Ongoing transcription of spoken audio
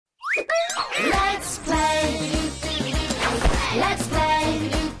Let's play. Let's play.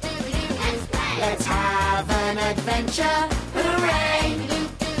 Let's have an adventure. Hooray!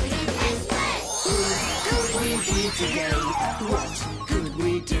 Who could we be today? What could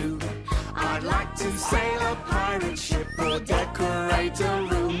we do? I'd like to sail a pirate ship or decorate a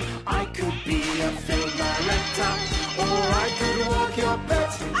room. I could be a film director, or I could walk your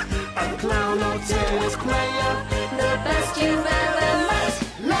pet. A clown or tennis player, the best you've ever met.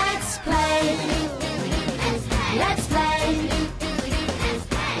 Let's play. Let's play.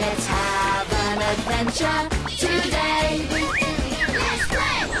 Let's have an adventure today. Let's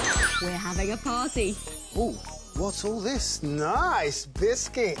play. We're having a party. Oh, what's all this? Nice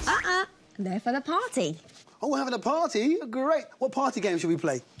biscuits. They're for the party. Oh, we're having a party? Great. What party game should we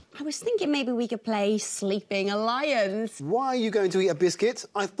play? I was thinking maybe we could play Sleeping Alliance. Why are you going to eat a biscuit?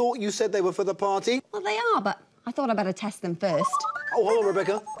 I thought you said they were for the party. Well, they are, but I thought I'd better test them first. Oh, hold on,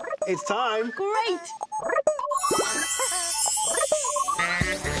 Rebecca. It's time. Great!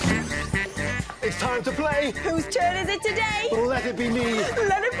 It's time to play. Whose turn is it today? Let it be me.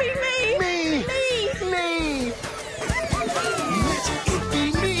 Let it be me! Me. Me! Me. Let it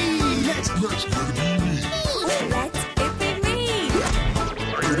be me. Let it be me. Let it be me!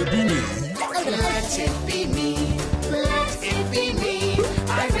 Let it be me. Let it be me. Let it be me.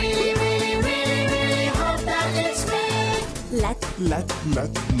 I really, really, really, really hope that it's me. Let it be me.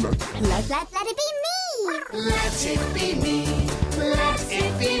 Let it be me. Let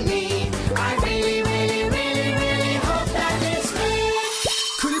it be me. I really, really, really, really hope that it's me.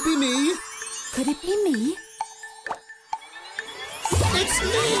 Could it be me? Could it be me? It's me.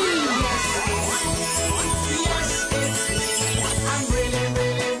 Yes, it's me. I'm really,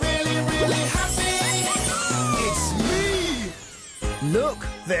 really, really, really happy. It's me. Look,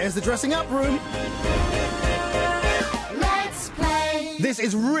 there's the dressing up room. Let's play. This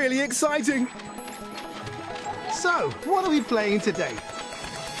is really exciting. So, what are we playing today?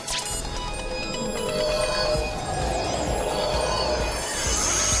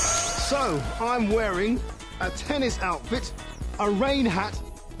 So, I'm wearing a tennis outfit, a rain hat,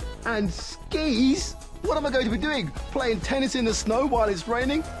 and skis. What am I going to be doing? Playing tennis in the snow while it's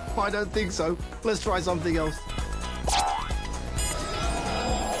raining? I don't think so. Let's try something else.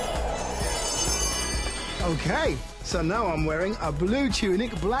 Okay, so now I'm wearing a blue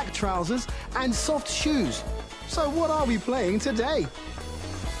tunic, black trousers, and soft shoes. So what are we playing today?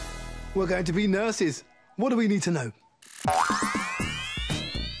 We're going to be nurses. What do we need to know?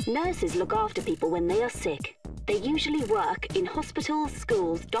 Nurses look after people when they are sick. They usually work in hospitals,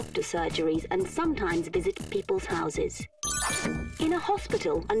 schools, doctor surgeries, and sometimes visit people's houses. In a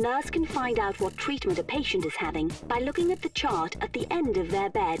hospital, a nurse can find out what treatment a patient is having by looking at the chart at the end of their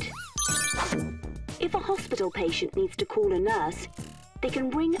bed. If a hospital patient needs to call a nurse, they can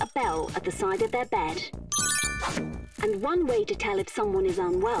ring a bell at the side of their bed. And one way to tell if someone is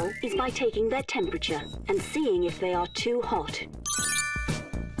unwell is by taking their temperature and seeing if they are too hot.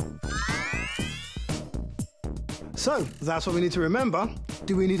 So, that's what we need to remember.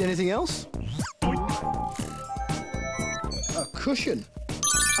 Do we need anything else? A cushion.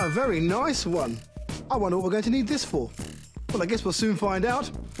 A very nice one. I wonder what we're going to need this for. Well, I guess we'll soon find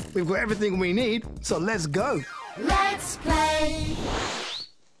out. We've got everything we need, so let's go. Let's play.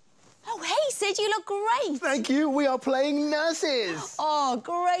 Oh, hey, Sid, you look great. Thank you. We are playing nurses. Oh,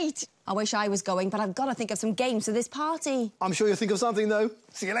 great. I wish I was going, but I've got to think of some games for this party. I'm sure you'll think of something, though.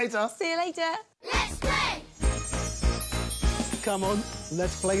 See you later. See you later. Let's play. Come on,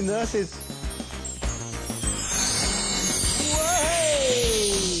 let's play nurses.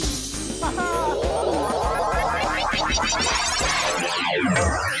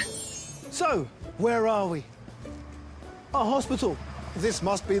 So, where are we? A hospital. This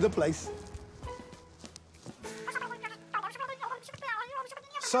must be the place.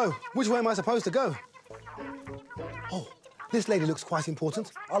 So, which way am I supposed to go? Oh, this lady looks quite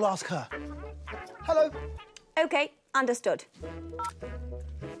important. I'll ask her. Hello. OK, understood.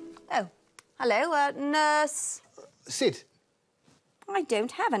 Oh, hello, nurse. Sid. I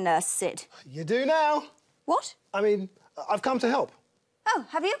don't have a nurse, Sid. You do now. What? I mean, I've come to help. Oh,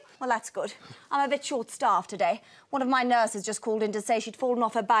 have you? Well, that's good. I'm a bit short-staffed today. One of my nurses just called in to say she'd fallen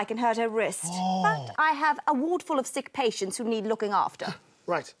off her bike and hurt her wrist. Oh. But I have a ward full of sick patients who need looking after.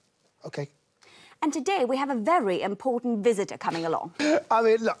 Right. OK. And today we have a very important visitor coming along. I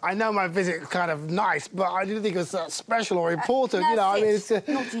mean, look, I know my visit is kind of nice, but I didn't think it was special or important, Nurse you know, I mean, Sid,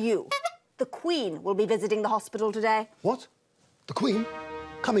 it's... not you. The Queen will be visiting the hospital today. What? The Queen?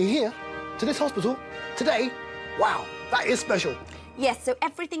 Coming here? To this hospital? Today? Wow, that is special. Yes, so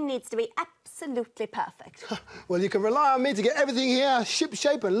everything needs to be absolutely perfect. Well, you can rely on me to get everything here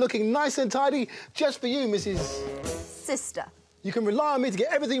ship-shape and looking nice and tidy just for you, Mrs... Sister. You can rely on me to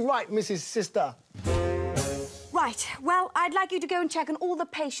get everything right, Mrs. Sister. Right, well, I'd like you to go and check on all the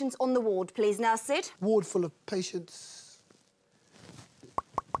patients on the ward, please, Nurse Sid. Ward full of patients.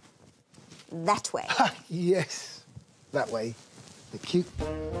 That way. Yes, that way. Thank you.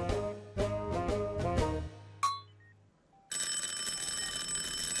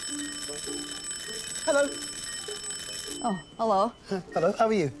 Hello. Oh, hello. Hello, how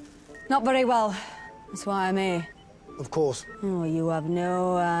are you? Not very well. That's why I'm here. Of course. Oh, you have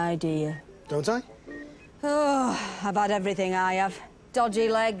no idea. Don't I? Oh, I've had everything, I have. Dodgy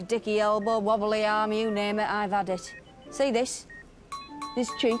leg, dicky elbow, wobbly arm, you name it, I've had it. See this? This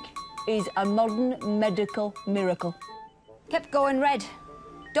cheek is a modern medical miracle. Kept going red.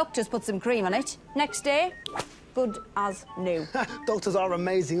 Doctors put some cream on it. Next day, good as new. Doctors are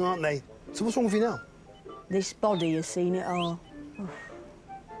amazing, aren't they? So what's wrong with you now? This body has seen it all.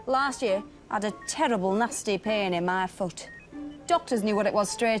 Last year, I had a terrible, nasty pain in my foot. Doctors knew what it was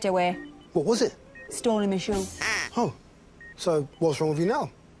straight away. What was it? Stone in my shoe. Oh, so what's wrong with you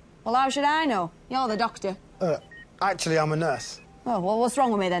now? Well, how should I know? You're the doctor. Actually, I'm a nurse. Oh, well, what's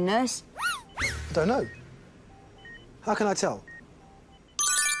wrong with me then, nurse? I don't know. How can I tell?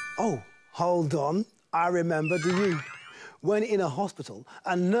 Oh, hold on. I remember, do you? When in a hospital,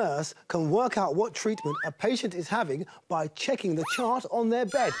 a nurse can work out what treatment a patient is having by checking the chart on their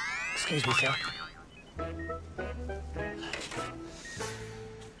bed. Excuse me, sir.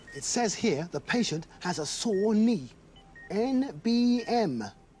 It says here the patient has a sore knee.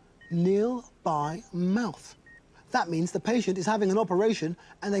 NBM. Nil by mouth. That means the patient is having an operation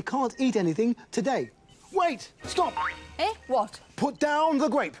and they can't eat anything today. Wait! Stop! Eh? What? Put down the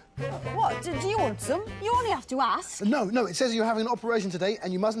grape. What? Do you want some? You only have to ask. No, it says you're having an operation today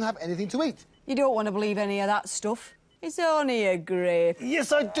and you mustn't have anything to eat. You don't want to believe any of that stuff. It's only a grape.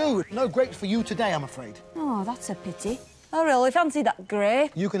 Yes, I do. No grapes for you today, I'm afraid. Oh, that's a pity. I really fancy that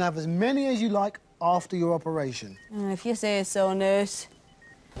grape. You can have as many as you like after your operation. If you say so, nurse.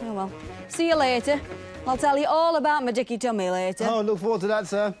 Oh, well. See you later. I'll tell you all about my dicky tummy later. Oh, look forward to that,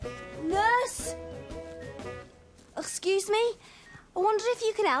 sir. Nurse? Excuse me? I wonder if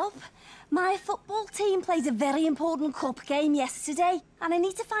you can help. My football team played a very important cup game yesterday, and I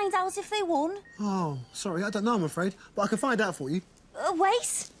need to find out if they won. Oh, sorry, I don't know, I'm afraid, but I can find out for you.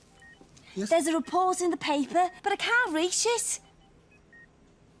 Wait. Yes? There's a report in the paper, but I can't reach it.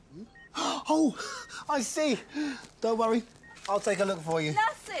 Oh, I see. Don't worry, I'll take a look for you.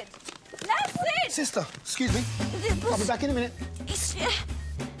 That's it. That's it. Sister, excuse me. I'll be back in a minute.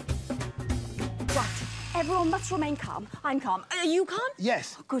 Right. Everyone must remain calm. I'm calm. Are you calm?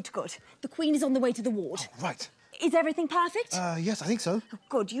 Yes. Good. The Queen is on the way to the ward. Right. Is everything perfect? Yes, I think so.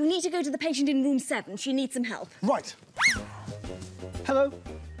 Good. You need to go to the patient in room 7. She needs some help. Right. Hello.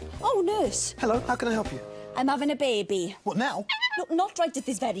 Oh, nurse. Hello, how can I help you? I'm having a baby. What, now? Look, not right at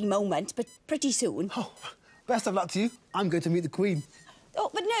this very moment, but pretty soon. Oh, best of luck to you. I'm going to meet the Queen.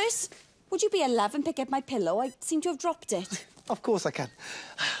 Oh, but nurse, would you be alive and pick up my pillow? I seem to have dropped it. Of course I can.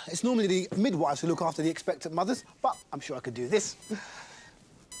 It's normally the midwives who look after the expectant mothers, but I'm sure I could do this.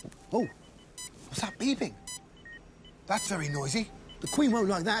 Oh, what's that beeping? That's very noisy. The Queen won't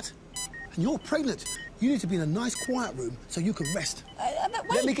like that. And you're pregnant. You need to be in a nice, quiet room so you can rest. But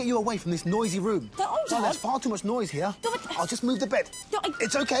wait. Let me get you away from this noisy room. Hold on. There's far too much noise here. No, but- I'll just move the bed. No,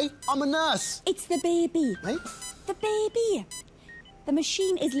 It's OK. I'm a nurse. It's the baby. Eh? The baby. The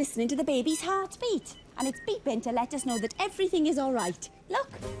machine is listening to the baby's heartbeat, and it's beeping to let us know that everything is all right. Look.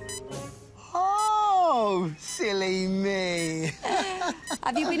 Oh, silly me.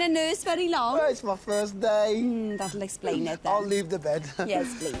 Have you been a nurse very long? Well, it's my first day. That'll explain it then. I'll leave the bed.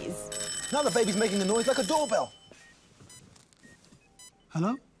 Yes, please. Now the baby's making a noise like a doorbell.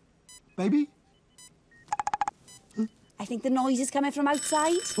 Hello? Baby? I think the noise is coming from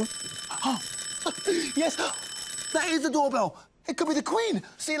outside. Oh, yes, that is the doorbell. It could be the Queen.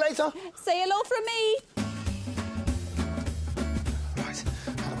 See you later. Say hello from me. Right,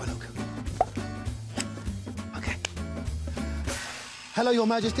 how do I look? OK. Hello, Your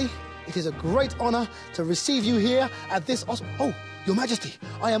Majesty. It is a great honour to receive you here at this Oh, Your Majesty,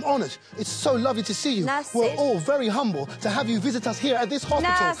 I am honoured. It's so lovely to see you. Nurse We're Sid. all very humble to have you visit us here at this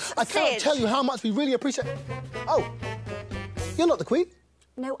hospital. Nurse I can't Sid. tell you how much we really appreciate... Oh, you're not the Queen?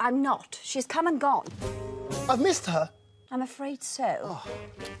 No, I'm not. She's come and gone. I've missed her. I'm afraid so.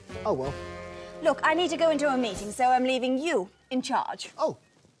 Oh, well. Look, I need to go into a meeting, so I'm leaving you in charge. Oh,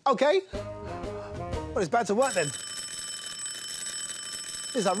 OK. Well, it's back to work then.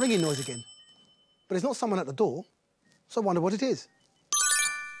 There's that ringing noise again. But it's not someone at the door, so I wonder what it is.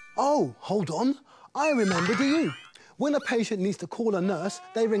 Oh, hold on. I remember, do you? When a patient needs to call a nurse,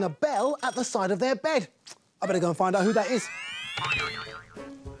 they ring a bell at the side of their bed. I better go and find out who that is.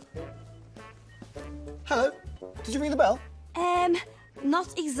 Hello? Did you ring the bell?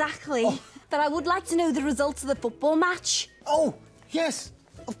 Not exactly. But I would like to know the results of the football match. Oh, yes,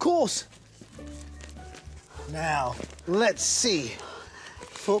 of course. Now, let's see.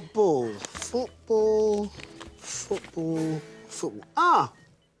 Football. Ah,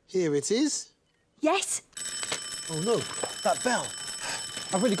 here it is. Yes. Oh, no, that bell.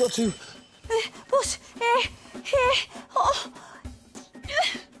 I've really got to... Oh.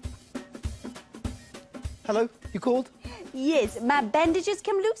 Hello, you called? Yes, my bandages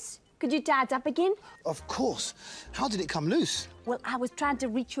come loose. Could you tie it up again? Of course. How did it come loose? Well, I was trying to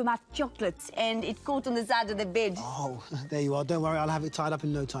reach for my chocolates and it caught on the side of the bed. Oh, there you are. Don't worry, I'll have it tied up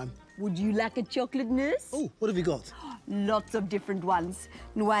in no time. Would you like a chocolate, nurse? Oh, what have you got? Lots of different ones.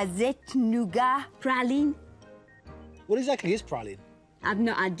 Noisette, nougat, praline. What exactly is praline? I've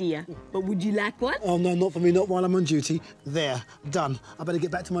no idea, but would you like one? Oh, no, not for me, not while I'm on duty. There, done. I better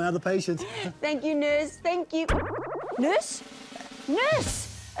get back to my other patients. Thank you, nurse, thank you. Nurse? Nurse!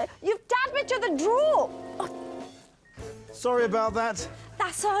 You've tied me to the drawer. Sorry about that.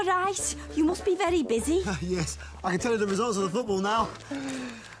 That's all right. You must be very busy. Yes, I can tell you the results of the football now.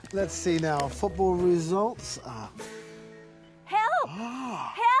 Let's see now. Football results. Help!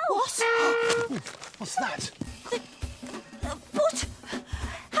 Help! What? What's that? But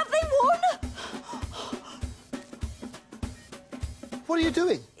have they won? What are you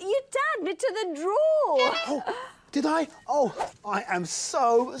doing? You tied me to the drawer. Oh, did I? Oh, I am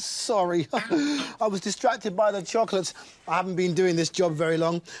so sorry. I was distracted by the chocolates. I haven't been doing this job very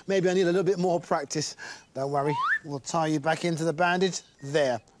long. Maybe I need a little bit more practice. Don't worry, we'll tie you back into the bandage.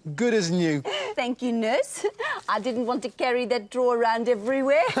 There, good as new. Thank you, nurse. I didn't want to carry that drawer around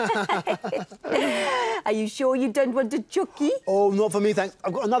everywhere. Are you sure you don't want a chucky? Oh, not for me, thanks.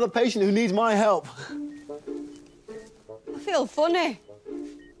 I've got another patient who needs my help. I feel funny.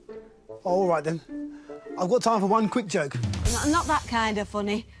 All right, then. I've got time for one quick joke. Not that kind of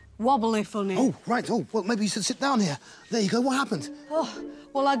funny. Wobbly funny. Oh, right. Oh, well, maybe you should sit down here. There you go. What happened? Oh,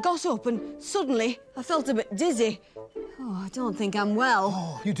 well, I got up and suddenly I felt a bit dizzy. Oh, I don't think I'm well.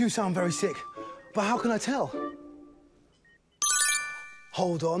 Oh, you do sound very sick. But how can I tell?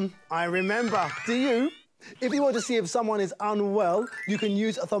 Hold on. I remember. Do you? If you want to see if someone is unwell, you can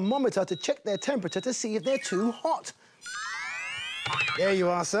use a thermometer to check their temperature to see if they're too hot. There you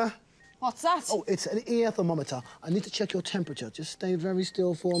are, sir. What's that? Oh, it's an ear thermometer. I need to check your temperature. Just stay very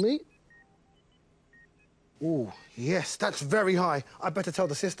still for me. Oh, yes, that's very high. I better tell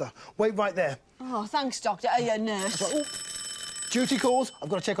the sister. Wait right there. Oh, thanks, doctor. Nurse. Oh, duty calls. I've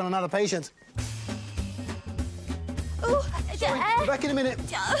got to check on another patient. Oh, Be back in a minute.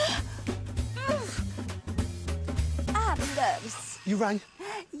 nurse. You rang?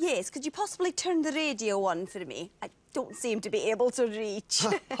 Yes, could you possibly turn the radio on for me? I don't seem to be able to reach.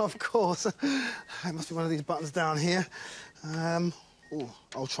 Of course. It must be one of these buttons down here. Oh,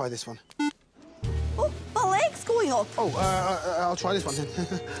 I'll try this one. Oh, my leg's going up. Oh, I'll try this one then.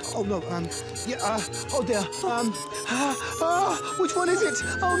 Oh, no, yeah, oh dear. Which one is it?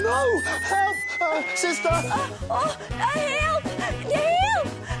 Oh, no! Help! Sister! Help! Help!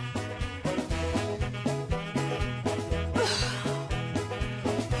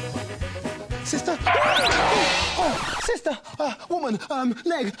 Sister! Oh, sister! Woman,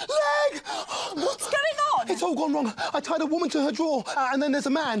 leg! What's going on? It's all gone wrong. I tied a woman to her drawer, and then there's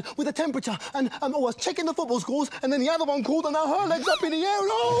a man with a temperature, and I was checking the football scores, and then the other one called, and now her leg's up in the air, and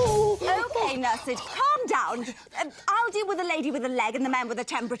oh! OK, nurse, calm down. I'll deal with the lady with the leg and the man with the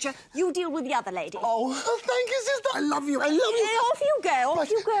temperature. You deal with the other lady. Oh, thank you, sister. I love you. I love you. Off you go. Off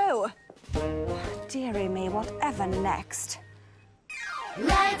Right. you go. Dearie me, whatever next?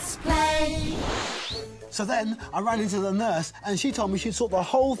 Let's play. So then I ran into the nurse, and she told me she'd sort the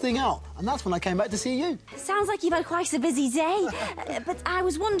whole thing out, and that's when I came back to see you. Sounds like you've had quite a busy day. But I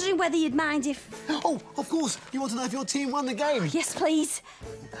was wondering whether you'd mind if... Oh, of course. You want to know if your team won the game? Yes, please.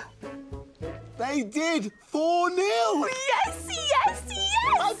 They did. 4-0. Yes, yes,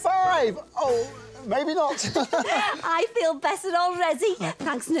 yes! High five. Oh, maybe not. I feel better already.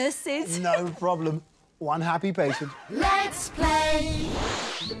 Thanks, nurse Sid. No problem. One happy patient. Let's play.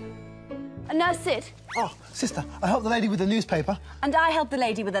 Nurse Sid. Oh, sister, I helped the lady with the newspaper. And I helped the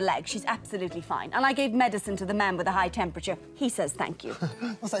lady with the leg. She's absolutely fine. And I gave medicine to the man with the high temperature. He says thank you.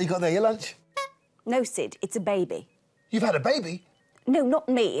 What's that you got there, your lunch? No, Sid, it's a baby. You've had a baby? No, not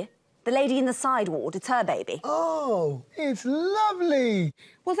me. The lady in the side ward, it's her baby. Oh, it's lovely.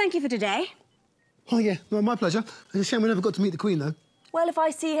 Well, thank you for today. Oh, yeah, well, my pleasure. It's a shame we never got to meet the Queen, though. Well, if I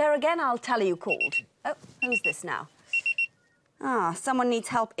see her again, I'll tell her you called. Oh, who's this now? Ah, someone needs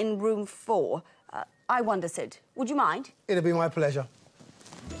help in room 4. I wonder, Sid, would you mind? It'll be my pleasure.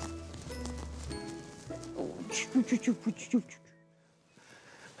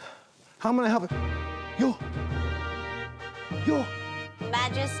 How may I help you? You're...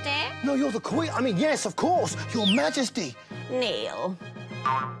 Majesty? No, you're the Queen. I mean, yes, of course. Your Majesty. Kneel.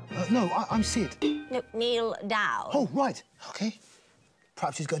 No, I'm Sid. No, kneel down. Oh, right. OK.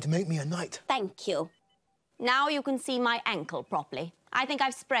 Perhaps she's going to make me a knight. Thank you. Now you can see my ankle properly. I think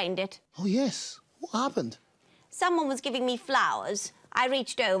I've sprained it. Oh, yes. What happened? Someone was giving me flowers. I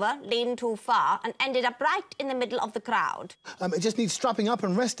reached over, leaned too far, and ended up right in the middle of the crowd. It just needs strapping up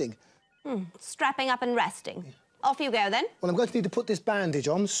and resting. Strapping up and resting. Off you go, then. Well, I'm going to need to put this bandage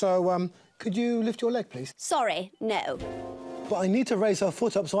on, so, could you lift your leg, please? Sorry, no. But I need to raise her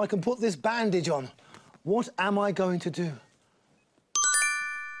foot up so I can put this bandage on. What am I going to do?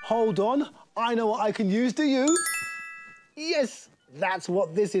 Hold on. I know what I can use. Do you? Yes, that's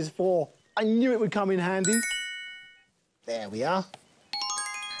what this is for. I knew it would come in handy. There we are.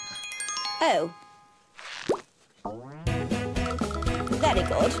 Oh. Very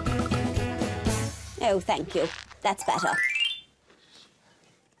good. Oh, thank you. That's better.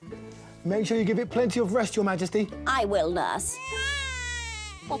 Make sure you give it plenty of rest, Your Majesty. I will, nurse.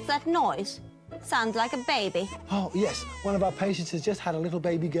 What's that noise? Sounds like a baby. Oh, yes. One of our patients has just had a little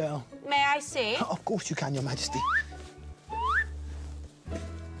baby girl. May I see? Of course you can, Your Majesty.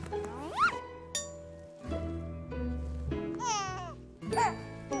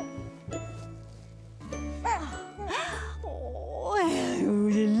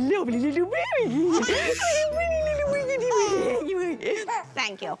 Lovely little baby.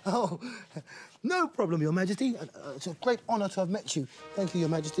 Thank you. Oh, no problem, Your Majesty. It's a great honour to have met you. Thank you, Your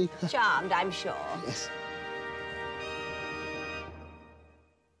Majesty. Charmed, I'm sure. Yes.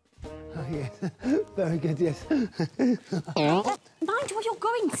 Oh, yes. Very good, yes. Mind where you're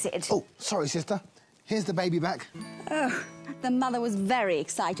going, Sid. Oh, sorry, sister. Here's the baby back. Oh, the mother was very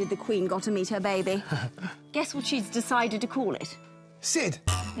excited the Queen got to meet her baby. Guess what she's decided to call it? Sid!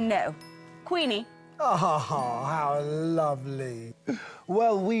 No. Queenie. Oh, how lovely.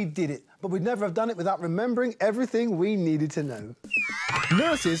 Well, we did it, but we'd never have done it without remembering everything we needed to know.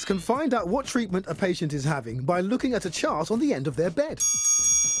 Nurses can find out what treatment a patient is having by looking at a chart on the end of their bed.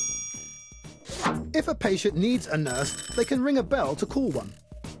 If a patient needs a nurse, they can ring a bell to call one.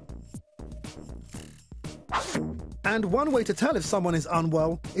 And one way to tell if someone is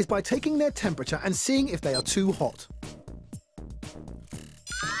unwell is by taking their temperature and seeing if they are too hot.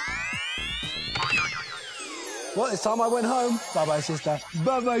 Well, it's time I went home. Bye-bye, sister.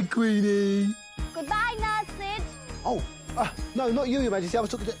 Bye-bye, Queenie. Goodbye, Nurse Sid. Oh, no, not you, Your Majesty. I was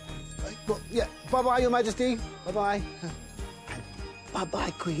talking to... well, yeah, bye-bye, Your Majesty. Bye-bye.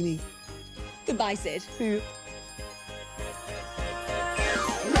 Bye-bye, Queenie. Goodbye, Sid. See you.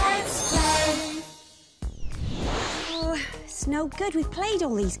 Let's play. Oh, it's no good. We've played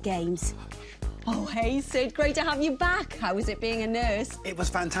all these games. Oh, hey, Sid. Great to have you back. How was it being a nurse? It was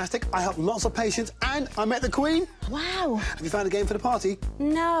fantastic. I helped lots of patients and I met the Queen. Wow. Have you found a game for the party?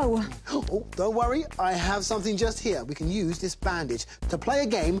 No. Oh, don't worry. I have something just here. We can use this bandage to play a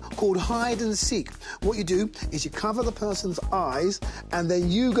game called hide and seek. What you do is you cover the person's eyes and then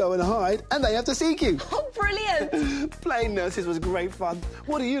you go and hide and they have to seek you. Oh, brilliant. Playing nurses was great fun.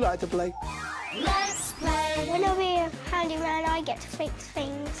 What do you like to play? Let's play. Whenever we're handyman, I get to fix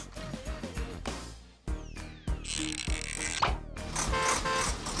things.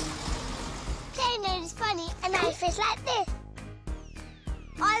 Playing is funny, and I feel like this.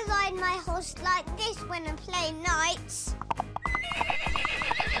 I ride my horse like this when I'm playing knights.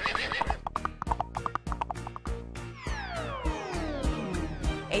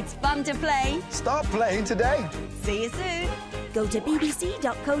 It's fun to play. Start playing today. See you soon. Go to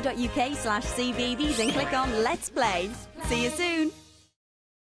bbc.co.uk/cbbs and click on Let's Play. See you soon.